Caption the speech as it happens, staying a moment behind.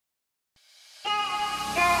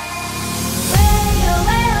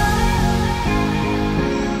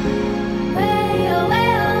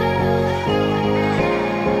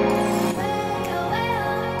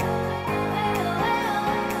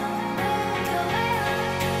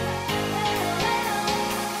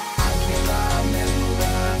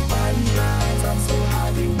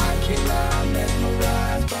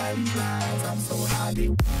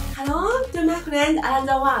friend around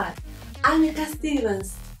the world. I'm Yuka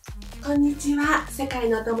Stevens. こんにちは、世界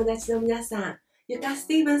のお友達の皆さん。Yuka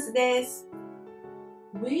Stevens です。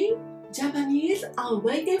We Japanese are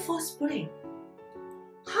waiting for spring.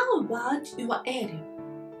 How about your area?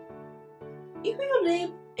 If you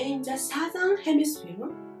live in the southern hemisphere,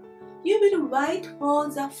 you will wait for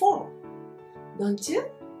the fall, don't you?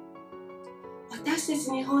 私た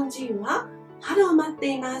ち日本人は春を待って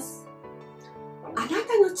います。あな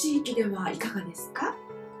たの地域ではいかがですか？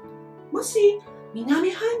もし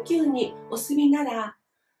南半球にお住みなら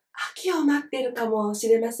秋を待っているかもし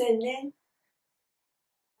れませんね。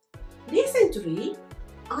Recently,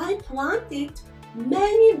 I planted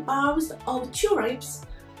many bulbs of tulips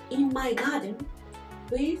in my garden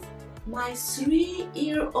with my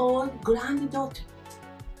 3-year-old granddaughter.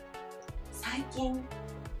 最近、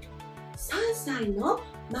3歳の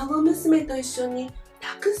孫娘と一緒に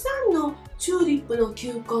たくさんのチューリップの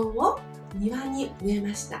球根を庭に植え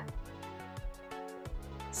ました。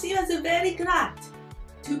She was very glad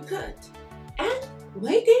to put and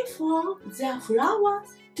waiting for the flowers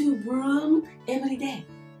to bloom every day.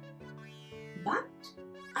 But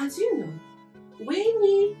as you know, we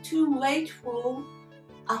need to wait for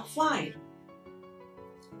a while.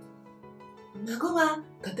 孫は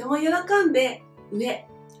とても喜んで植え、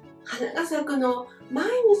花が咲くのを毎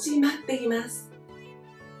日待っています。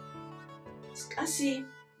しかし、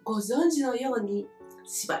ご存知のように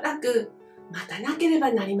しばらく待たなけれ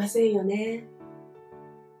ばなりませんよね。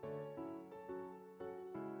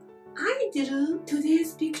I drew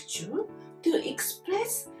today's picture to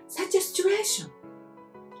express such a situation.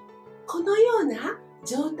 このような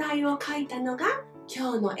状態を描いたのが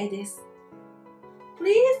今日の絵です。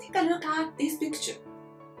Please take a look at this picture.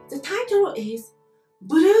 The title is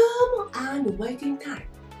Bloom and Waiting Time.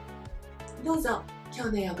 どうぞ今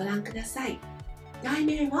日の絵をご覧ください。題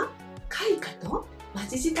名は開花と待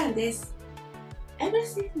ち時間です。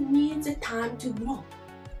Everything needs a time to grow.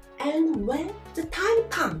 And when the time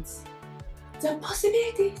comes, the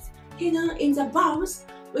possibilities hidden in the bulbs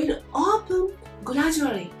will open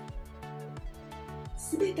gradually.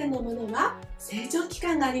 すべてのものは成長期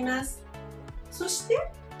間があります。そして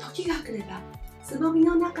時が来れば、つぼみ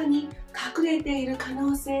の中に隠れている可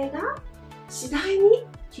能性が次第に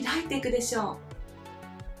開いていくでしょう。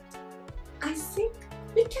I think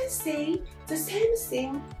we can say the same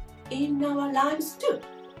thing in our lives too.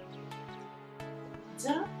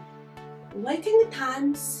 The waiting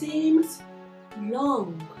time seems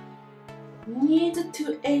long, needs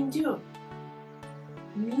to endure,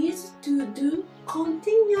 needs to do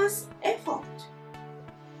continuous effort.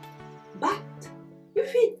 But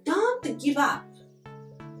if we don't give up,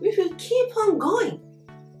 if we keep on going,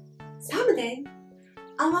 someday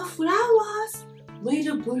our flowers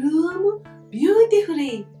will bloom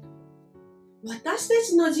beautifully. 私た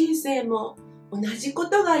ちの人生も同じこ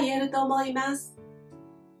とが言えると思います。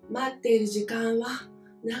待っている時間は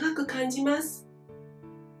長く感じます。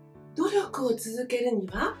努力を続けるに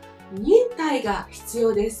は忍耐が必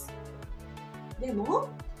要です。でも、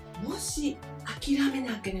もし諦め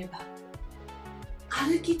なければ、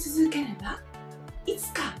歩き続ければ、い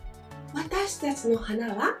つか私たちの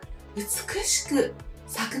花は美しく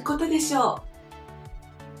咲くことでしょう。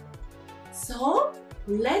So,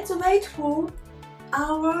 let's wait for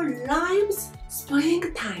our lives'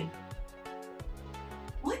 springtime.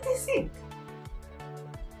 What do you think?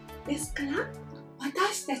 ですから、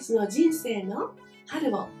私たちの人生の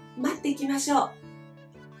春を待っていきましょう。あ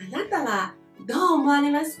なたはどう思われ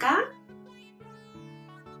ますか？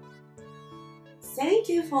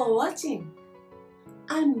 Thank you for watching.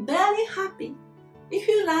 I'm very happy if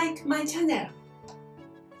you like my channel.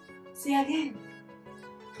 See you again.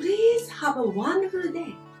 Please have a wonderful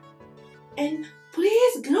day. And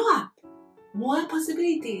please grow up more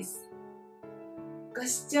possibilities. ご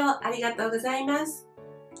視聴ありがとうございます。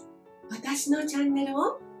私のチャンネル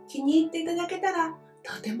を気に入っていただけたら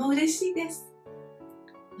とても嬉しいです。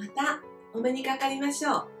またお目にかかりまし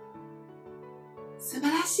ょう。素晴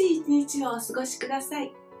らしい一日をお過ごしくださ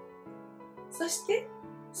い。そして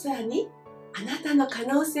さらにあなたの可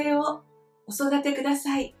能性をお育てくだ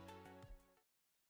さい。